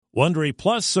Wondery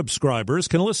Plus subscribers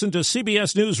can listen to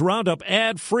CBS News Roundup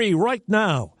ad-free right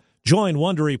now. Join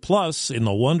Wondery Plus in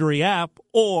the Wondery app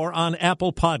or on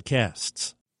Apple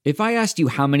Podcasts. If I asked you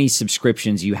how many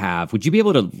subscriptions you have, would you be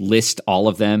able to list all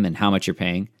of them and how much you're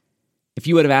paying? If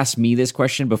you would have asked me this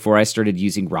question before I started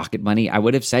using Rocket Money, I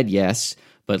would have said yes.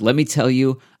 But let me tell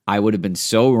you, I would have been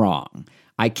so wrong.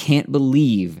 I can't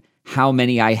believe how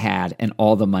many I had and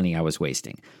all the money I was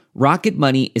wasting. Rocket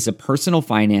Money is a personal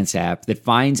finance app that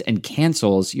finds and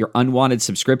cancels your unwanted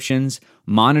subscriptions,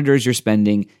 monitors your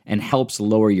spending, and helps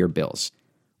lower your bills.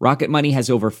 Rocket Money has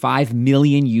over 5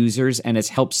 million users and has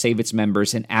helped save its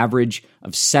members an average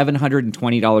of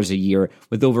 $720 a year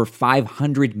with over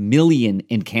 500 million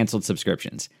in canceled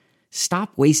subscriptions.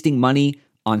 Stop wasting money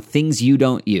on things you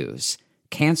don't use.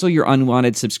 Cancel your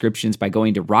unwanted subscriptions by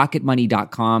going to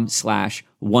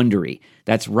rocketmoney.com/Wondery.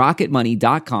 That's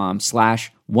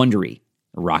rocketmoney.com/Wondery.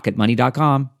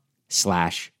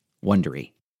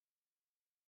 rocketmoney.com/Wondery.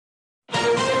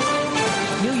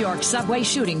 New York subway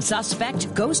shooting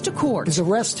suspect goes to court. His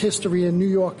arrest history in New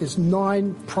York is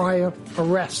 9 prior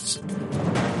arrests.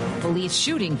 Police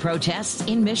shooting protests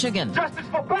in Michigan. Justice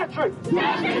for Patrick!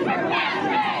 Justice for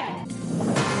Patrick!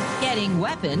 Getting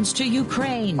weapons to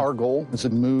Ukraine. Our goal is to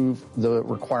move the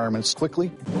requirements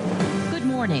quickly. Good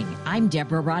morning. I'm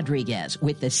Deborah Rodriguez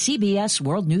with the CBS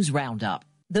World News Roundup.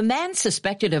 The man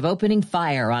suspected of opening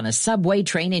fire on a subway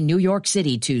train in New York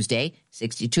City Tuesday,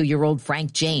 62-year-old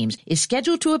Frank James, is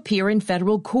scheduled to appear in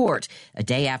federal court a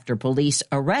day after police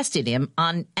arrested him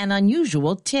on an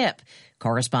unusual tip.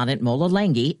 Correspondent Mola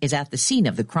Lenghi is at the scene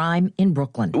of the crime in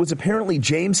Brooklyn. It was apparently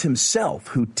James himself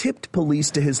who tipped police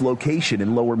to his location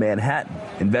in Lower Manhattan.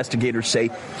 Investigators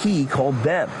say he called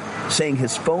them, saying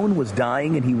his phone was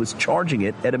dying and he was charging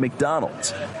it at a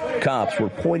McDonald's. Cops were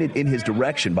pointed in his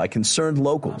direction by concerned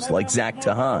locals like Zach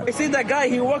Tahan. I see that guy,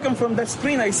 he walking from the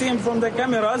screen. I see him from the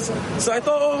cameras. So I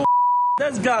thought, oh,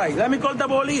 this guy, let me call the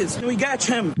police. We got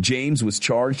him. James was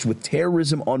charged with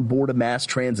terrorism on board a mass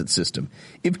transit system.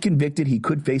 If convicted, he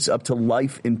could face up to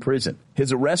life in prison.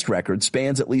 His arrest record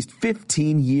spans at least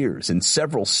 15 years in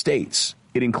several states.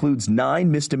 It includes 9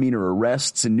 misdemeanor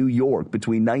arrests in New York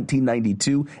between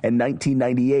 1992 and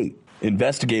 1998.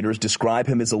 Investigators describe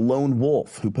him as a lone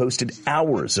wolf who posted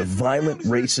hours of violent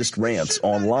racist rants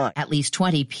online. At least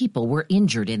 20 people were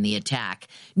injured in the attack.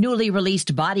 Newly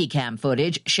released body cam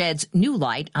footage sheds new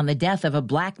light on the death of a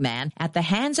black man at the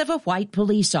hands of a white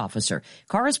police officer.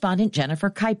 Correspondent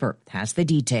Jennifer Kuiper has the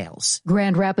details.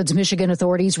 Grand Rapids, Michigan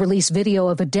authorities release video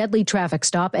of a deadly traffic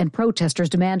stop and protesters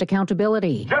demand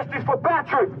accountability. Justice for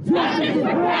Patrick! Justice for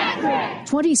Patrick!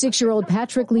 26-year-old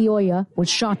Patrick Lyoya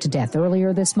was shot to death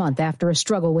earlier this month after a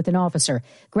struggle with an officer.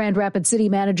 Grand Rapids City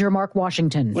Manager Mark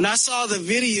Washington. When I saw the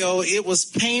video, it was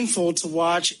painful to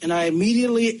watch, and I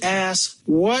immediately asked,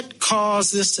 what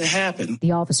caused this to happen?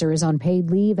 The officer is on paid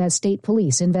leave as state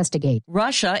police investigate.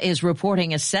 Russia is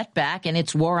reporting a setback in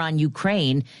its war on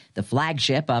Ukraine. The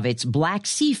flagship of its Black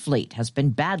Sea Fleet has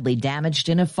been badly damaged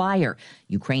in a fire.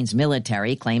 Ukraine's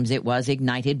military claims it was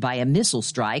ignited by a missile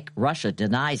strike. Russia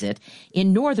denies it.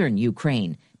 In northern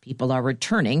Ukraine, people are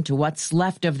returning to what's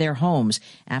left of their homes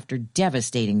after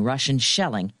devastating Russian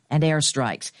shelling and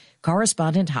airstrikes.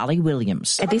 Correspondent Holly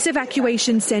Williams. At this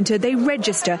evacuation center, they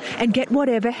register and get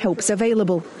whatever help's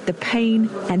available. The pain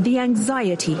and the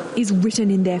anxiety is written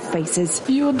in their faces.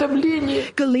 Galina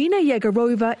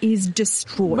Yegorova is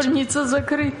distraught.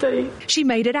 She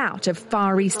made it out of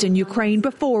far eastern Ukraine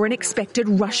before an expected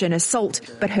Russian assault,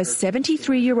 but her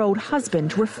 73-year-old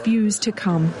husband refused to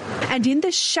come. And in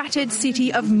the shattered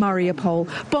city of Mariupol,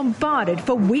 bombarded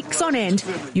for weeks on end,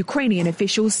 Ukrainian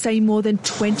officials say more than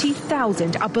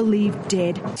 20,000 are believed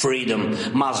dead. Freedom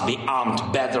must be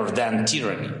armed better than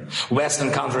tyranny. Western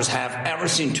countries have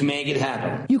everything to make it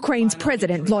happen. Ukraine's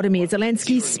President Volodymyr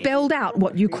Zelensky spelled out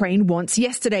what Ukraine wants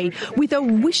yesterday with a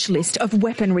wish list of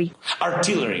weaponry.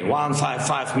 Artillery,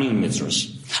 155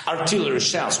 millimeters. Artillery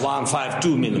shells,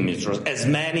 152 millimeters, as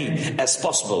many as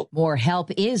possible. More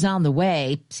help is on the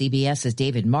way. CBS's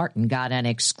David Martin got an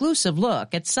exclusive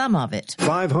look at some of it.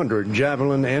 500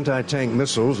 Javelin anti-tank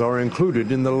missiles are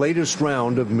included in the latest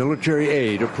round of military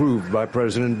aid approved by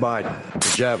President Biden.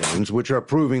 The Javelins, which are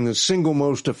proving the single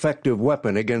most effective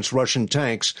weapon against Russian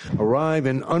tanks, arrive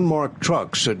in unmarked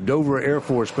trucks at Dover Air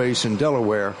Force Base in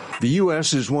Delaware. The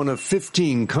U.S. is one of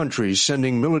 15 countries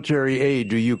sending military aid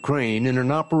to Ukraine in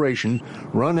an operation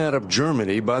run out of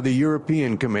Germany by the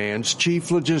European Command's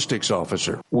chief logistics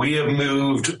officer. We have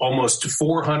moved almost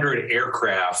 400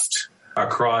 aircraft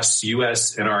across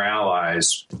U.S. and our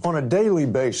allies. On a daily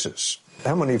basis,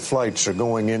 how many flights are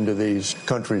going into these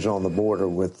countries on the border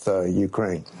with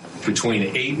Ukraine?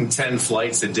 Between 8 and 10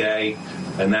 flights a day,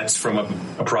 and that's from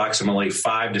approximately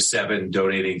 5 to 7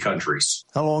 donating countries.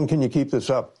 How long can you keep this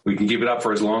up? We can keep it up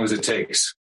for as long as it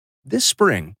takes. This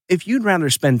spring, if you'd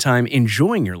rather spend time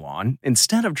enjoying your lawn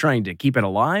instead of trying to keep it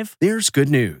alive, there's good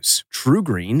news.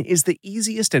 TruGreen is the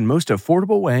easiest and most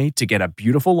affordable way to get a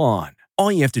beautiful lawn.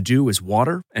 All you have to do is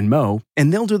water and mow,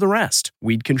 and they'll do the rest.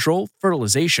 Weed control,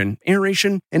 fertilization,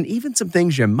 aeration, and even some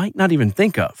things you might not even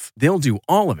think of. They'll do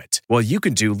all of it, while you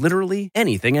can do literally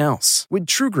anything else. With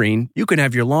TruGreen, you can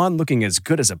have your lawn looking as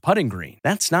good as a putting green.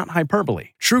 That's not hyperbole.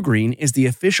 TruGreen is the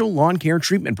official lawn care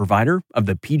treatment provider of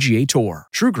the PGA Tour.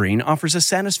 TruGreen offers a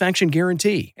satisfaction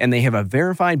guarantee, and they have a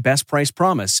verified best price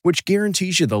promise, which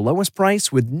guarantees you the lowest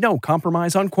price with no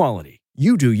compromise on quality.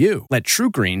 You do you. Let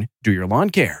TruGreen do your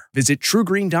lawn care. Visit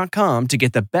TruGreen.com to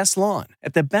get the best lawn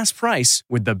at the best price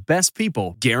with the best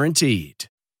people guaranteed.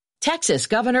 Texas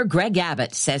Governor Greg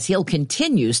Abbott says he'll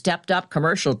continue stepped-up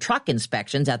commercial truck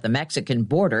inspections at the Mexican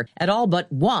border at all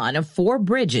but one of 4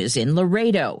 bridges in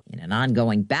Laredo in an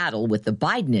ongoing battle with the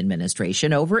Biden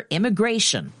administration over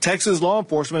immigration. Texas law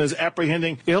enforcement is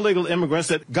apprehending illegal immigrants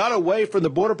that got away from the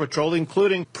Border Patrol,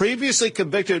 including previously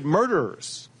convicted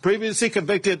murderers, previously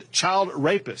convicted child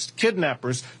rapists,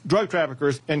 kidnappers, drug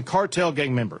traffickers, and cartel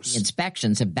gang members. The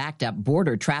inspections have backed up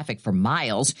border traffic for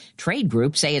miles. Trade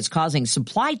groups say it's causing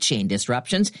supply chain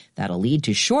disruptions that'll lead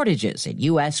to shortages at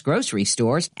U.S. grocery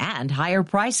stores and higher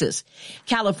prices.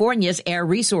 California's Air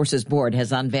Resources Board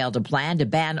has unveiled a plan to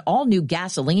ban all new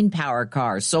gasoline-powered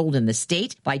cars sold in the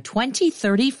state by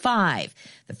 2035.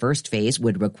 The first phase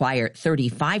would require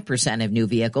 35% of new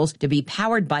vehicles to be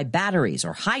powered by batteries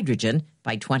or hydrogen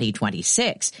by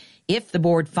 2026. If the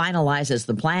board finalizes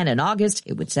the plan in August,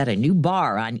 it would set a new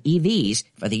bar on EVs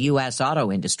for the U.S.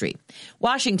 auto industry.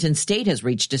 Washington State has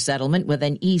reached a settlement with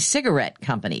an e-cigarette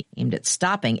company aimed at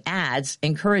stopping ads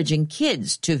encouraging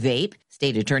kids to vape.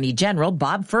 State Attorney General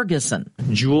Bob Ferguson.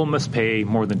 Juul must pay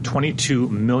more than $22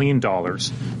 million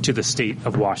to the state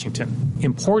of Washington.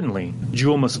 Importantly,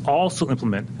 Juul must also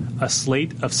implement a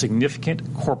slate of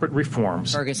significant corporate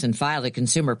reforms. Ferguson filed a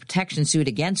consumer protection suit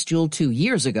against Juul 2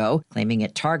 years ago, claiming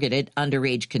it targeted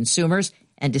underage consumers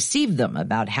and deceived them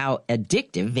about how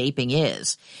addictive vaping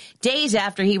is. Days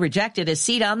after he rejected a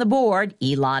seat on the board,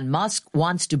 Elon Musk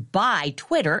wants to buy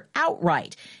Twitter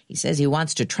outright. He says he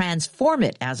wants to transform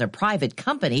it as a private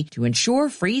company to ensure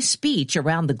free speech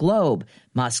around the globe.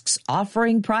 Musk's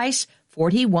offering price,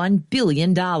 $41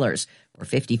 billion. Or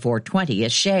 $54.20 a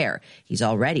share. He's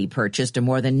already purchased a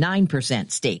more than 9%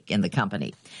 stake in the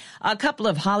company. A couple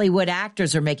of Hollywood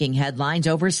actors are making headlines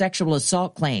over sexual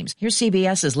assault claims. Here's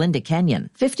CBS's Linda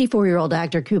Kenyon. 54-year-old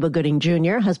actor Cuba Gooding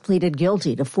Jr. has pleaded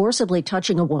guilty to forcibly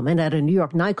touching a woman at a New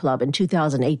York nightclub in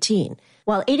 2018,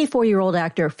 while 84-year-old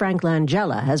actor Frank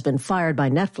Langella has been fired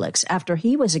by Netflix after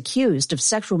he was accused of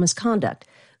sexual misconduct.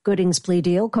 Gooding's plea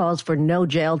deal calls for no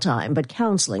jail time, but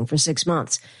counseling for 6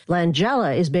 months.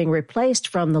 Langella is being replaced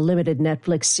from the limited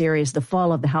Netflix series The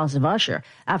Fall of the House of Usher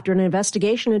after an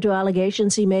investigation into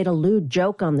allegations he made a lewd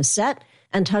joke on the set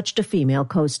and touched a female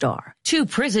co-star. 2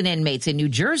 prison inmates in New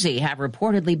Jersey have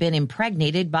reportedly been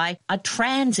impregnated by a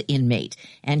trans inmate.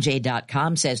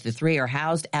 NJ.com says the 3 are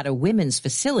housed at a women's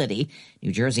facility.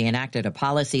 New Jersey enacted a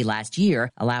policy last year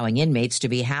allowing inmates to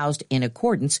be housed in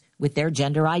accordance with their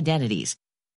gender identities.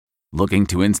 Looking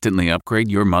to instantly upgrade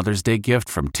your Mother's Day gift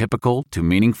from typical to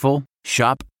meaningful?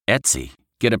 Shop Etsy.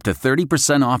 Get up to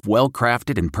 30% off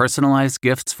well-crafted and personalized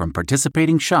gifts from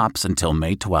participating shops until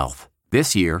May 12th.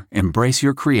 This year, embrace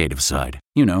your creative side.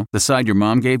 You know, the side your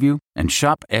mom gave you. And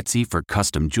shop Etsy for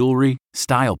custom jewelry,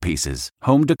 style pieces,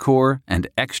 home decor, and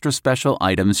extra special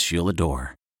items she'll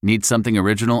adore. Need something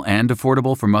original and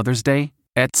affordable for Mother's Day?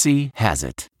 Etsy has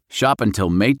it. Shop until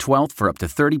May 12th for up to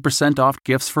 30% off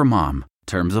gifts for mom.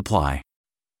 Terms apply.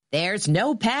 There's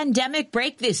no pandemic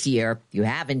break this year. You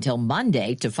have until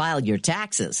Monday to file your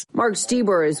taxes. Mark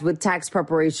Stieber is with tax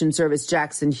preparation service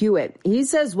Jackson Hewitt. He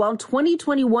says while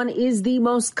 2021 is the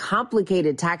most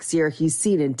complicated tax year he's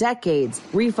seen in decades,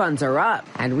 refunds are up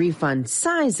and refund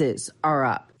sizes are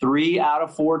up. 3 out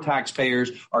of 4 taxpayers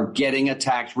are getting a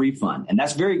tax refund, and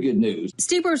that's very good news.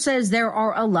 Stieber says there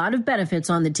are a lot of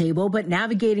benefits on the table, but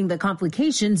navigating the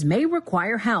complications may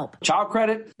require help. Child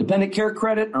credit, dependent care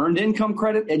credit, earned income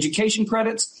credit, education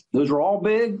credits, those are all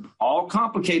big, all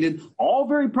complicated, all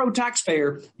very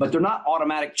pro-taxpayer, but they're not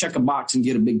automatic check a box and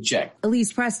get a big check.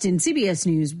 Elise Preston, CBS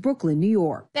News, Brooklyn, New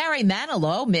York. Barry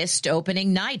Manilow missed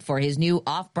opening night for his new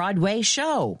off-Broadway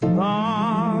show.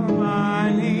 On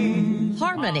my knees.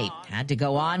 Harmony had to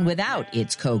go on without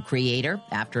its co-creator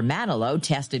after Manilow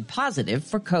tested positive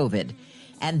for COVID.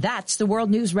 And that's the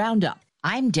World News Roundup.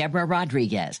 I'm Deborah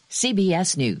Rodriguez,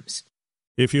 CBS News.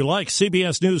 If you like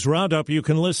CBS News Roundup, you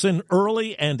can listen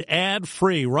early and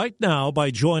ad-free right now by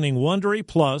joining Wondery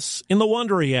Plus in the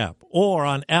Wondery app or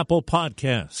on Apple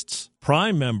Podcasts.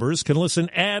 Prime members can listen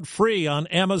ad-free on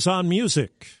Amazon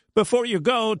Music. Before you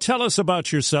go, tell us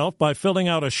about yourself by filling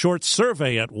out a short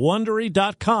survey at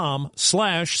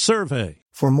Wondery.com/survey.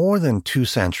 For more than 2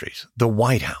 centuries, the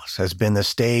White House has been the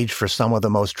stage for some of the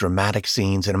most dramatic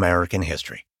scenes in American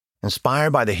history. Inspired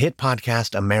by the hit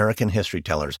podcast American History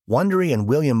Tellers, Wondery and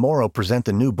William Morrow present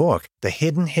the new book, The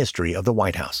Hidden History of the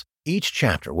White House. Each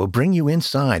chapter will bring you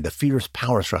inside the fierce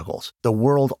power struggles, the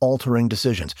world-altering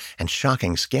decisions, and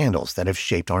shocking scandals that have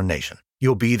shaped our nation.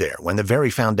 You'll be there when the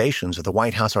very foundations of the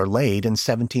White House are laid in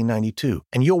 1792,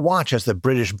 and you'll watch as the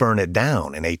British burn it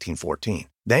down in 1814.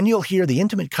 Then you'll hear the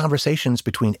intimate conversations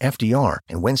between FDR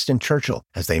and Winston Churchill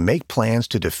as they make plans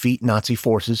to defeat Nazi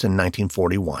forces in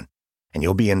 1941. And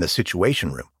you'll be in the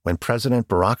Situation Room when President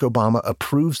Barack Obama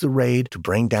approves the raid to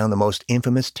bring down the most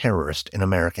infamous terrorist in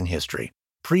American history.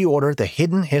 Pre-order The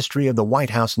Hidden History of the White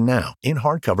House now in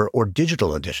hardcover or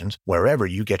digital editions wherever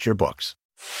you get your books.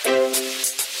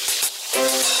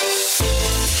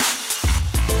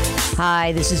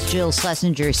 Hi, this is Jill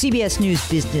Schlesinger, CBS News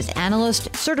business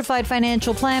analyst, certified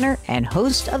financial planner, and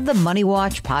host of the Money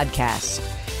Watch podcast.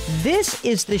 This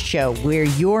is the show where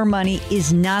your money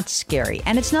is not scary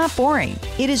and it's not boring.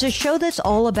 It is a show that's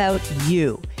all about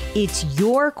you. It's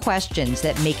your questions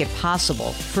that make it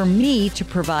possible for me to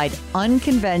provide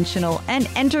unconventional and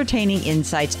entertaining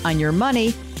insights on your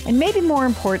money and maybe more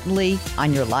importantly,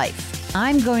 on your life.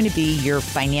 I'm going to be your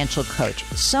financial coach,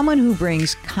 someone who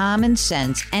brings common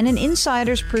sense and an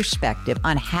insider's perspective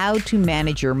on how to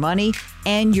manage your money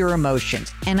and your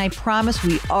emotions. And I promise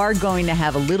we are going to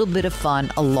have a little bit of fun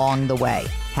along the way.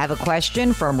 Have a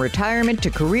question from retirement to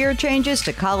career changes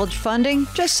to college funding?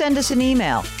 Just send us an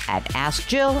email at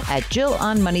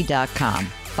askjill@jillonmoney.com.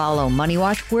 Follow Money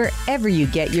Watch wherever you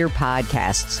get your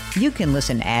podcasts. You can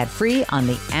listen ad-free on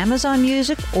the Amazon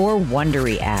Music or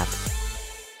Wondery app.